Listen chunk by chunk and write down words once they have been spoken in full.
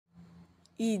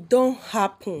e don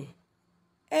happen.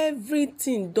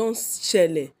 Everything don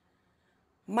shele.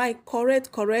 My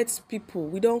correct people,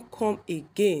 we don come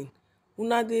again.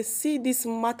 Una dey see this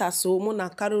matter, so una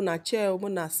carry una chair,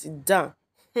 una sit down.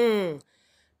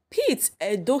 Pete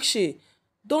Edochie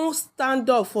don stand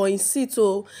up for him seat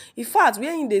o. In fact,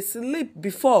 where he dey sleep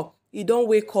before, he don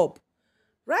wake up.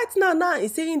 Right now he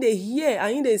say he dey hear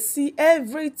and he dey see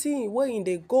everything wey he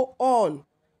dey go on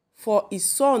for his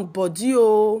son body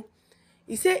o.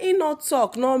 He say he no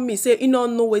talk, no mean say he no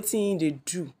know wetin he dey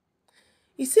do.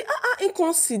 He say he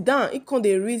come sit down, he come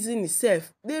dey reason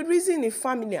himself, dey reason him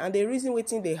family and dey reason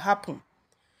wetin dey happen.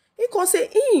 He come say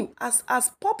him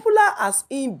as popular as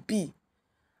him be,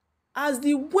 as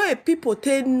the way people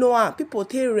take know am, people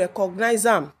take recognize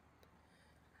am,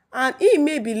 and he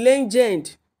may be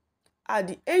legend. At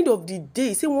the end of the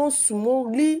day, say one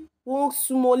smally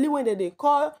wey dem dey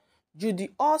call Judy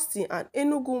and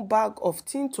Enugu bag of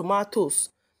tin tomatoes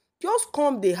just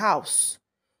come the house,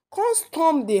 come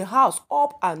storm the house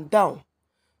up and down,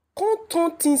 come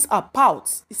turn things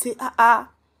apart. He say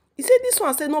he say this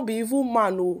one say no be even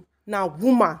man o, na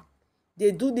woman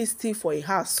dey do this thing for a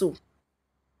house.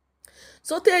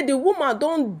 So tey the woman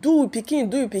don do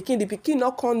pikin, the pikin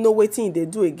no come know wetin he dey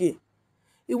do again.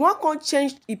 He wan come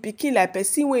change the pikin like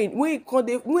person wey come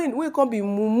be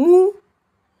mumu.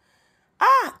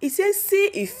 He say see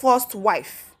him first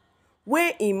wife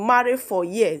wey he marry for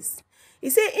years. He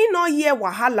say he no hear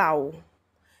wahala o.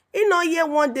 He no hear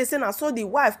one day say na so the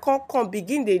wife come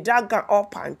begin dey drag am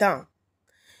up and down.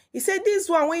 He say this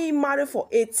one wey he marry for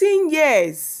 18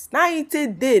 years, na he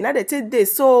take dey, na dey take dey.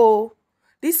 So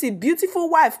this is beautiful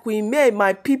wife Queen May,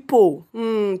 my people.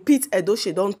 Pete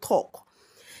Edochie don talk.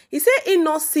 He say he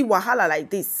no see wahala like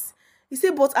this. He say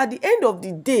but at the end of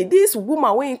the day, this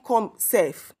woman wey he come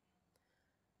sef,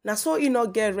 na so he no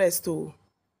get rest o.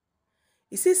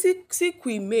 He say see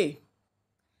Queen May,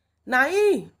 na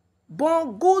he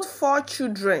born good 4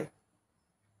 children.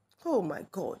 Oh my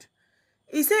God.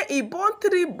 He say he born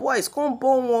 3 boys, come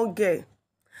born 1 girl.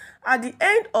 At the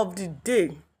end of the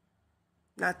day,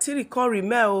 na 3 come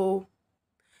remain o.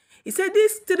 He say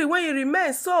these 3 when he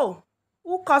remain, so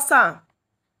who cause am?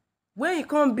 When he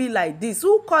come be like this,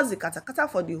 who cause the katakata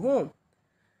for the home?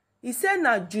 He say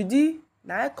na Judy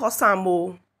na cause am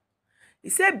o. He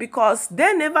say because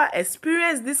they never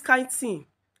experienced this kind of thing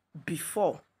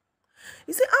before.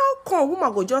 He say how come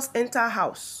woman go just enter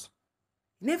house?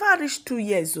 Never reach 2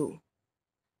 years o.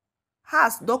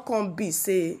 House don come be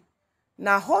say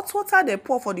na hot water dey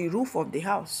pour for the roof of the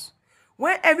house.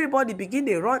 When everybody begin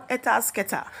dey run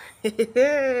scatter.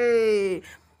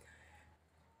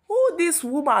 Who this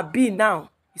woman be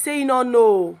now? He say he no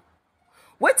know.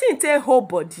 Wetin he take hold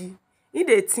body? He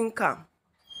dey think am.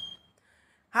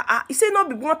 He say no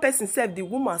be one person sef, the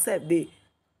woman sef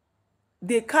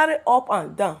dey carry up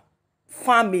and down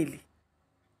family.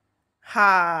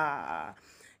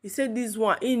 He say this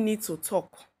one he need to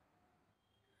talk.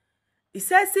 He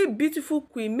say see beautiful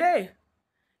Queen May.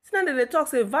 See now they talk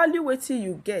say value wetin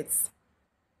you get.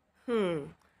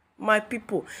 My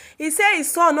people. He say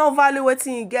his son no value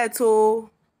wetin he get o.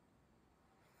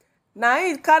 Na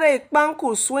he carry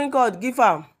kpanku swing God give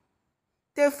am,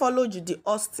 take follow Judy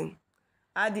Austin.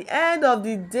 At the end of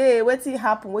the day, wetin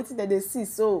happen, wetin dem dey see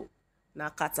so, na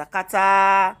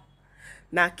katakata,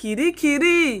 na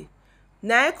kirikiri,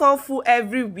 na e come full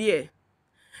everywhere.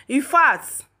 In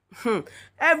fact,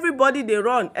 everybody dey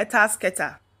run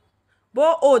scatter,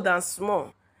 both old and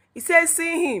small. He say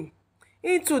see him,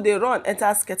 he too dey run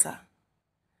scatter.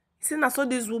 He say na so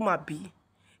this woman be.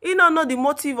 He no know the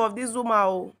motive of this woman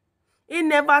o. He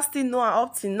never still know her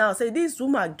up till now. Say this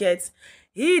woman get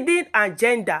hidden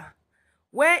agenda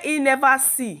wey he never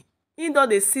see. He don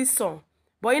dey see some,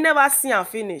 but he never see am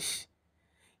finish.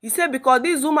 He say because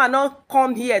this woman no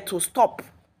come here to stop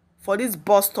for this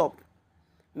bus stop,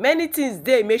 many things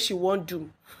dey make she wan do.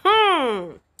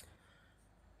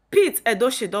 Pete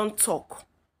Edochie don talk.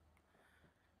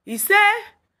 He say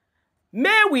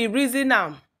may we reason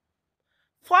am.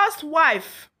 First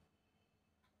wife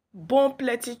born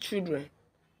plenty children,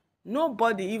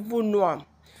 nobody even know am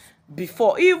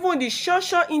before. Even the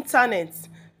social internet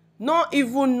no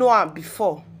even know am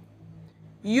before.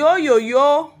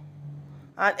 Yo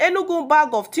and Enugu bag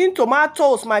of tin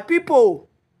tomatoes, my people,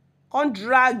 come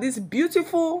drag this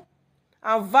beautiful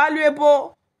and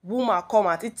valuable woman come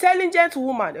out. Intelligent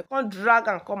woman, they come drag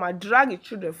and come and drag the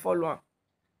children follow am.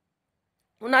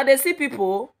 Una dey see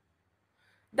people,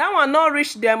 that one no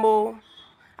reach them o.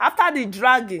 After the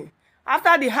dragging,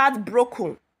 after the heart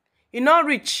broken, e no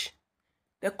reach.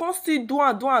 They come still do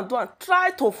am,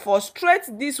 try to frustrate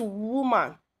this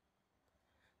woman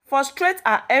frustrate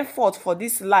her effort for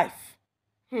this life,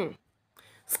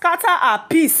 scatter her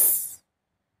peace.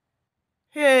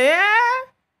 Hey,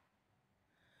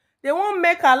 they won't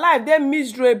make her life dey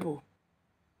miserable,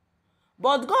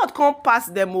 but God can't pass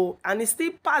them all, and he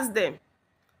still pass them.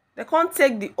 They can't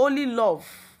take the only love,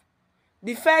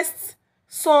 the first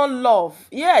son love,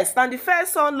 yes, and the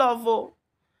first son love. Oh,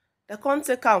 they can't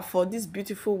take am for this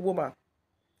beautiful woman.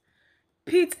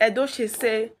 Pete Edochie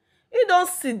say he don't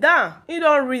sit down, he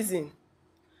don't reason,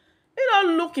 he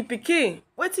don't look him pikin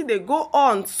wetin dey go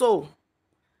on, so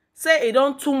say he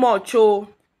don't too much. Oh,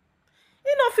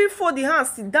 he no fit fold the hand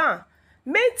sit down,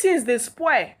 make things dey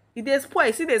spoil. E dey spoil,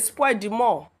 e still dey spoil the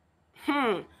more.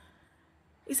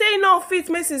 He say he no fit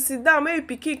make him sit down, make him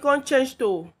pikin come change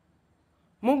to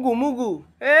mugu mugu.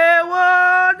 Hey,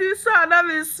 what this one no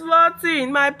be small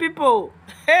thing, my people.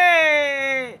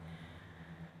 Hey,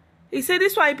 he say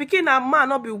this one him pikin na man,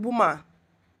 no be woman.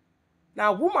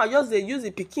 Now woman just dey use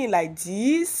the pikin like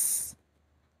this.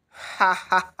 Ha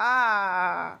ha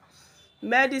ha.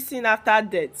 Medicine after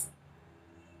death.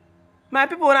 My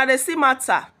people, una dey see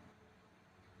matter.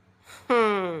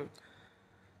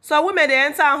 So women dey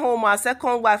enter home as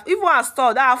second wife, even as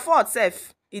third, that fourth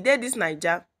sef, e dey this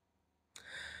Naija.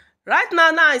 Right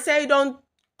now, he say he don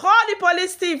call the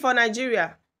police team for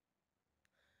Nigeria.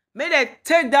 Make dem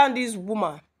take down this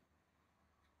woman.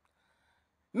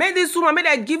 Make this woman, make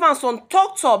dem give am some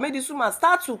talk. Make this woman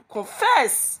start to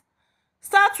confess,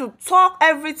 start to talk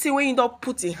everything wey he don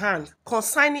put in hand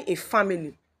concerning a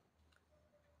family.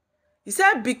 He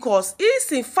said because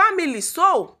it's in family,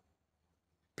 so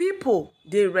people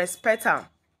dey respect am.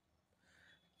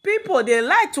 People dey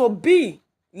like to be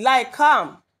like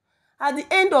am. At the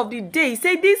end of the day, he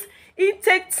say this, e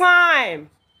take time,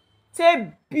 take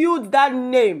build that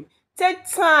name, take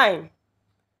time,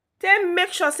 take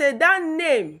make sure say that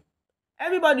name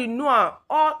everybody know am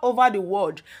all over the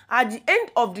world. At the end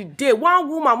of the day, one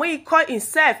woman wey he call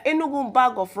himself Enugu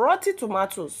bag of rotten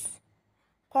tomatoes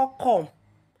come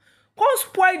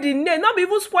spoil the name. Not be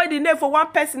even spoil the name for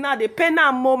one person. Now they pay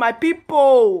am more, my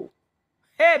people.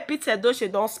 Hey, Pete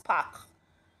Edochie don spark.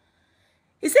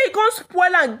 He say he can't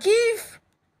spoil and give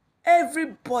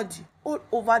everybody all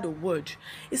over the world.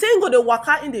 He say he go dey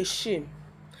waka in the shame.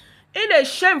 In the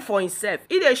shame for himself.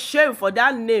 In the shame for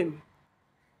that name.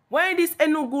 When this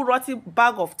Enugu rotten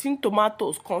bag of tin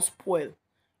tomatoes can spoil.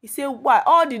 He say why?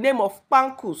 All the name of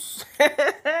Pankus.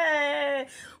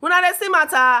 Una dey see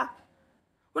matter.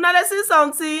 Una dey see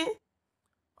something.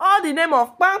 All the name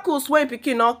of Pankus wey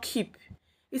pikin not keep.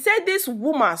 He said this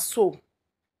woman so.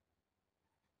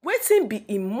 Wetin be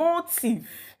im motive?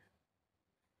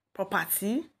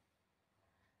 Property?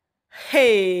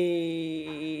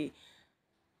 Hey,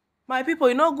 my people,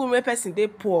 e no good make person dey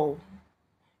poor.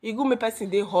 E good make person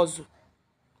dey hustle.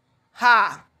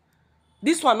 Ha!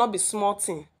 This one not be small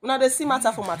thing. Una dey see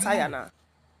matter for matter now.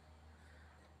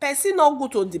 Person not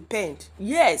good to depend.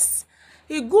 Yes,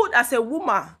 e good as a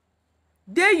woman.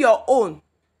 Dey your own.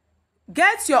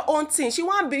 Get your own thing. She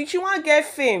want get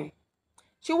fame.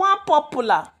 She want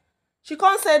popular. She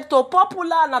can't say to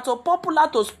popular, not to popular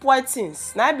to spoil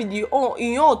things. Now be the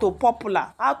own to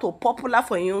popular. How to popular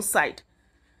for your own side.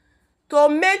 To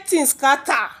make things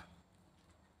scatter.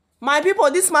 My people,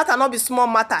 this matter not be small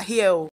matter here.